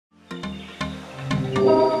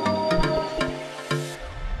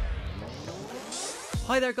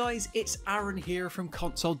Hi there guys, it's Aaron here from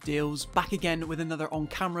Console Deals, back again with another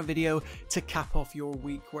on-camera video to cap off your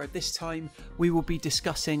week, where this time we will be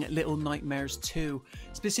discussing Little Nightmares 2,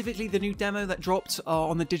 specifically the new demo that dropped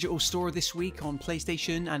on the digital store this week on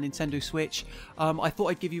PlayStation and Nintendo Switch. I thought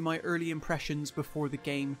I'd give you my early impressions before the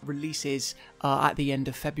game releases at the end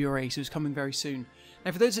of February, so it's coming very soon.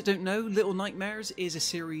 Now, for those that don't know, Little Nightmares is a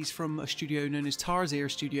series from a studio known as Tarsier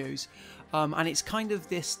Studios, and it's kind of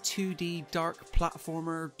this 2D dark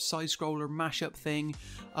platformer, side-scroller mashup thing,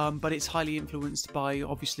 but it's highly influenced by,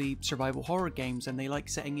 obviously, survival horror games, and they like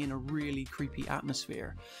setting in a really creepy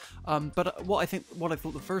atmosphere. But what I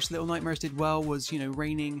thought the first Little Nightmares did well was,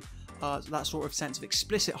 reining that sort of sense of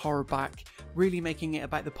explicit horror back, really making it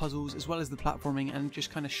about the puzzles as well as the platforming, and just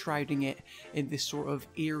kind of shrouding it in this sort of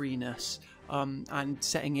eeriness. And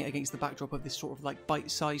setting it against the backdrop of this sort of like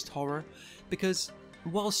bite-sized horror, because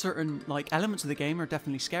while certain elements of the game are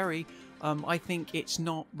definitely scary, I think it's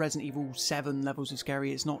not Resident Evil 7 levels of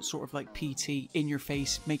scary. It's not sort of like PT, in your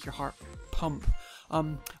face, make your heart pump.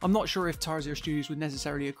 I'm not sure if Tarsier Studios would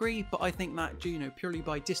necessarily agree, but I think that, purely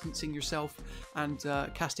by distancing yourself and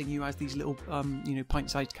casting you as these little,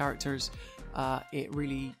 pint-sized characters, it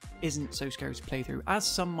really isn't so scary to play through, as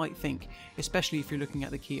some might think, especially if you're looking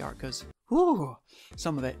at the key art, because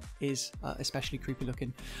some of it is especially creepy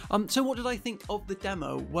looking. So what did I think of the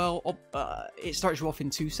demo? Well, it starts you off in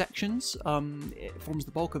two sections. It forms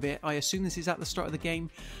the bulk of it. I assume this is at the start of the game,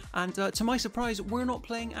 and to my surprise, we're not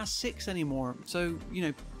playing as Six anymore. So,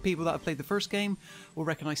 people that have played the first game will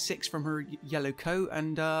recognise Six from her yellow coat,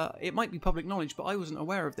 and it might be public knowledge, but I wasn't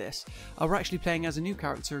aware of this. We're actually playing as a new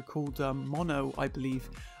character called Mono, I believe.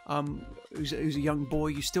 Who's a young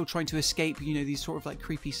boy who's still trying to escape, these sort of like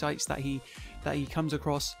creepy sights that he comes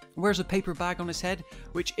across. Wears a paper bag on his head,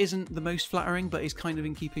 which isn't the most flattering, but is kind of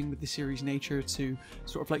in keeping with the series' nature to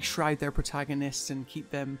sort of like shroud their protagonists and keep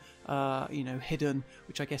them, hidden,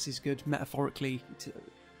 which I guess is good metaphorically to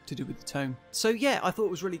do with the tone. So yeah, I thought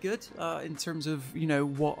it was really good in terms of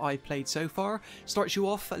what I played so far. Starts you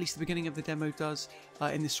off, at least the beginning of the demo does,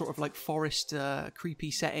 in this sort of like forest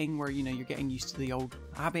creepy setting where you're getting used to the old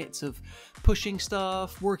habits of pushing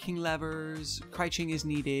stuff, working levers, crouching as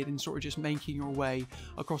needed, and sort of just making your way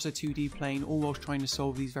across a 2D plane, all whilst trying to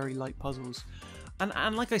solve these very light puzzles.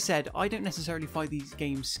 And like I said, I don't necessarily find these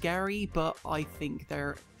games scary, but I think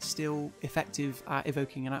they're still effective at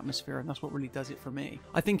evoking an atmosphere, and that's what really does it for me.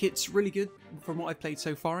 I think it's really good from what I've played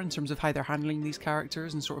so far in terms of how they're handling these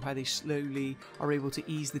characters and sort of how they slowly are able to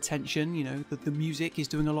ease the tension. The music is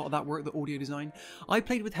doing a lot of that work, the audio design. I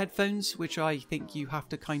played with headphones, which I think you have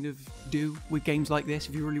to kind of do with games like this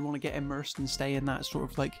if you really want to get immersed and stay in that sort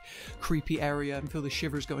of like creepy area and feel the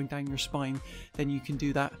shivers going down your spine, then you can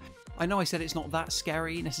do that. I know I said it's not that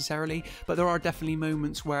scary necessarily, but there are definitely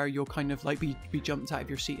moments where you'll kind of like be jumped out of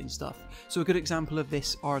your seat and stuff. So a good example of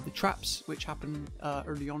this are the traps, which happen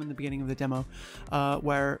early on in the beginning of the demo,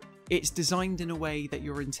 where it's designed in a way that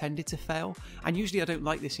you're intended to fail. And usually I don't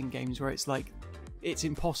like this in games where it's like, it's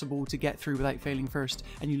impossible to get through without failing first,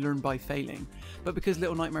 and you learn by failing. But because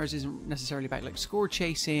Little Nightmares isn't necessarily about like score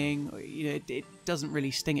chasing, it doesn't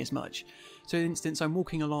really sting as much. So in instance, I'm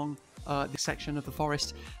walking along this section of the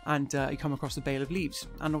forest, and I come across the bale of leaves.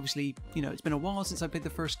 And obviously, it's been a while since I played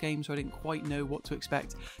the first game, so I didn't quite know what to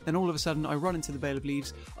expect. Then all of a sudden, I run into the bale of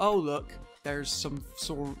leaves. Oh look, there's some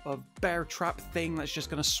sort of bear trap thing that's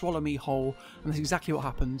just going to swallow me whole. And that's exactly what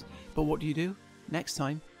happened. But what do? Next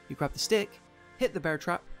time, you grab the stick, hit the bear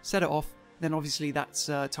trap, set it off. Then obviously that's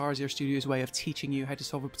Tarsier Studios' way of teaching you how to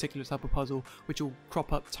solve a particular type of puzzle, which will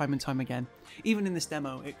crop up time and time again. Even in this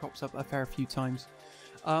demo, it crops up a fair few times.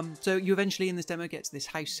 So you eventually in this demo get to this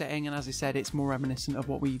house setting, and as I said, it's more reminiscent of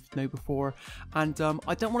what we know before. And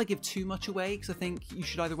I don't want to give too much away, because I think you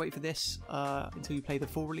should either wait for this until you play the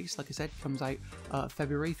full release. Like I said, it comes out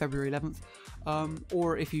February 11th,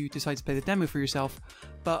 or if you decide to play the demo for yourself.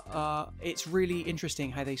 But it's really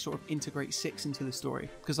interesting how they sort of integrate Six into the story,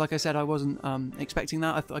 because like I said, I wasn't expecting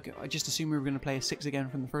that. I just assumed we were going to play a Six again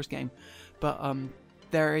from the first game, but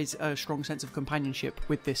there is a strong sense of companionship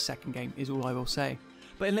with this second game, is all I will say.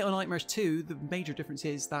 But in Little Nightmares 2, the major difference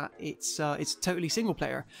is that it's totally single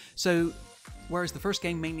player. So whereas the first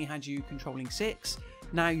game mainly had you controlling Six,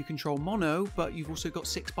 now you control Mono, but you've also got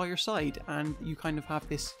Six by your side, and you kind of have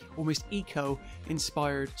this almost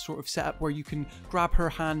eco-inspired sort of setup where you can grab her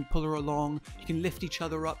hand, pull her along, you can lift each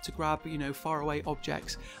other up to grab, faraway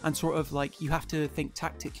objects, and sort of like you have to think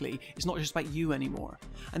tactically. It's not just about you anymore.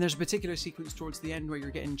 And there's a particular sequence towards the end where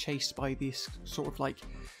you're getting chased by this sort of like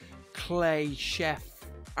clay chef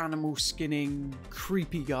animal skinning,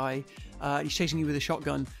 creepy guy. He's chasing you with a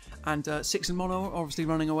shotgun. And Six and Mono obviously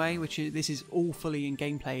running away, this is all fully in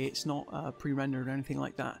gameplay. It's not pre-rendered or anything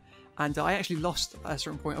like that. And I actually lost at a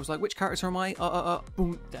certain point. I was like, which character am I?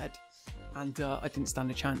 Boom, dead. And I didn't stand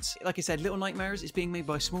a chance. Like I said, Little Nightmares is being made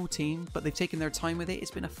by a small team, but they've taken their time with it.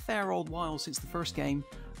 It's been a fair old while since the first game.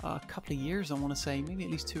 A couple of years, I want to say, maybe at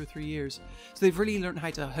least 2 or 3 years. So they've really learned how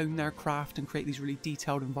to hone their craft and create these really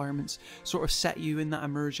detailed environments, sort of set you in that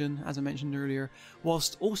immersion, as I mentioned earlier,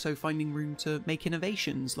 whilst also finding room to make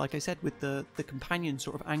innovations, like I said, with the companion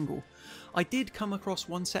sort of angle. I did come across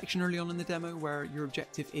one section early on in the demo where your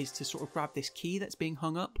objective is to sort of grab this key that's being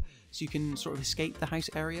hung up so you can sort of escape the house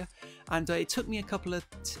area, and it took me a couple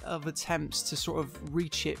of attempts to sort of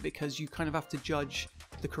reach it because you kind of have to judge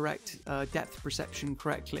the correct depth perception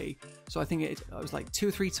correctly. So I think it was like 2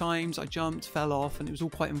 or 3 times I jumped, fell off, and it was all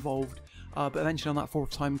quite involved, but eventually on that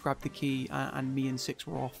 4th time grabbed the key, and me and Six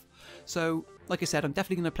were off. So like I said, I'm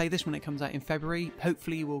definitely going to play this when it comes out in February.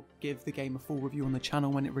 Hopefully we'll give the game a full review on the channel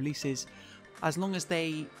when it releases, as long as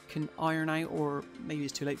they can iron out, or maybe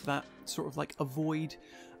it's too late for that, sort of like avoid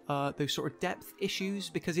those sort of depth issues,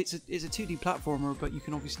 because it's a 2D platformer, but you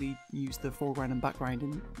can obviously use the foreground and background,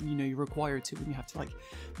 and you know you're required to when you have to like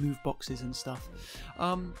move boxes and stuff.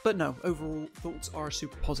 But no, overall thoughts are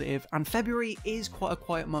super positive, and February is quite a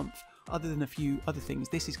quiet month. Other than a few other things,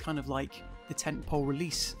 this is kind of like the tentpole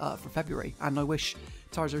release for February, and I wish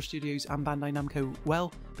Tarsier Studios and Bandai Namco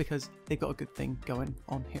well, because they've got a good thing going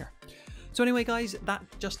on here. So anyway guys, that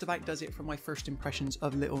just about does it for my first impressions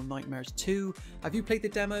of Little Nightmares 2. Have you played the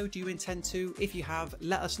demo? Do you intend to? If you have,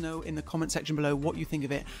 let us know in the comment section below what you think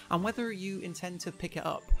of it and whether you intend to pick it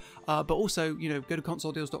up. But also, you know, go to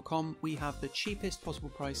consoledeals.com. We have the cheapest possible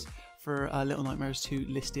price for Little Nightmares 2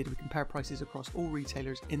 listed. We compare prices across all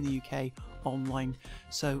retailers in the UK online.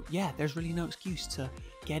 So yeah, there's really no excuse to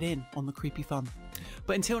get in on the creepy fun.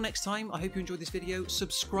 But until next time, I hope you enjoyed this video.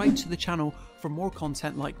 Subscribe to the channel for more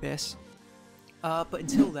content like this. But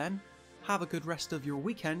until then, have a good rest of your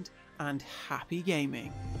weekend and happy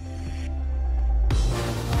gaming.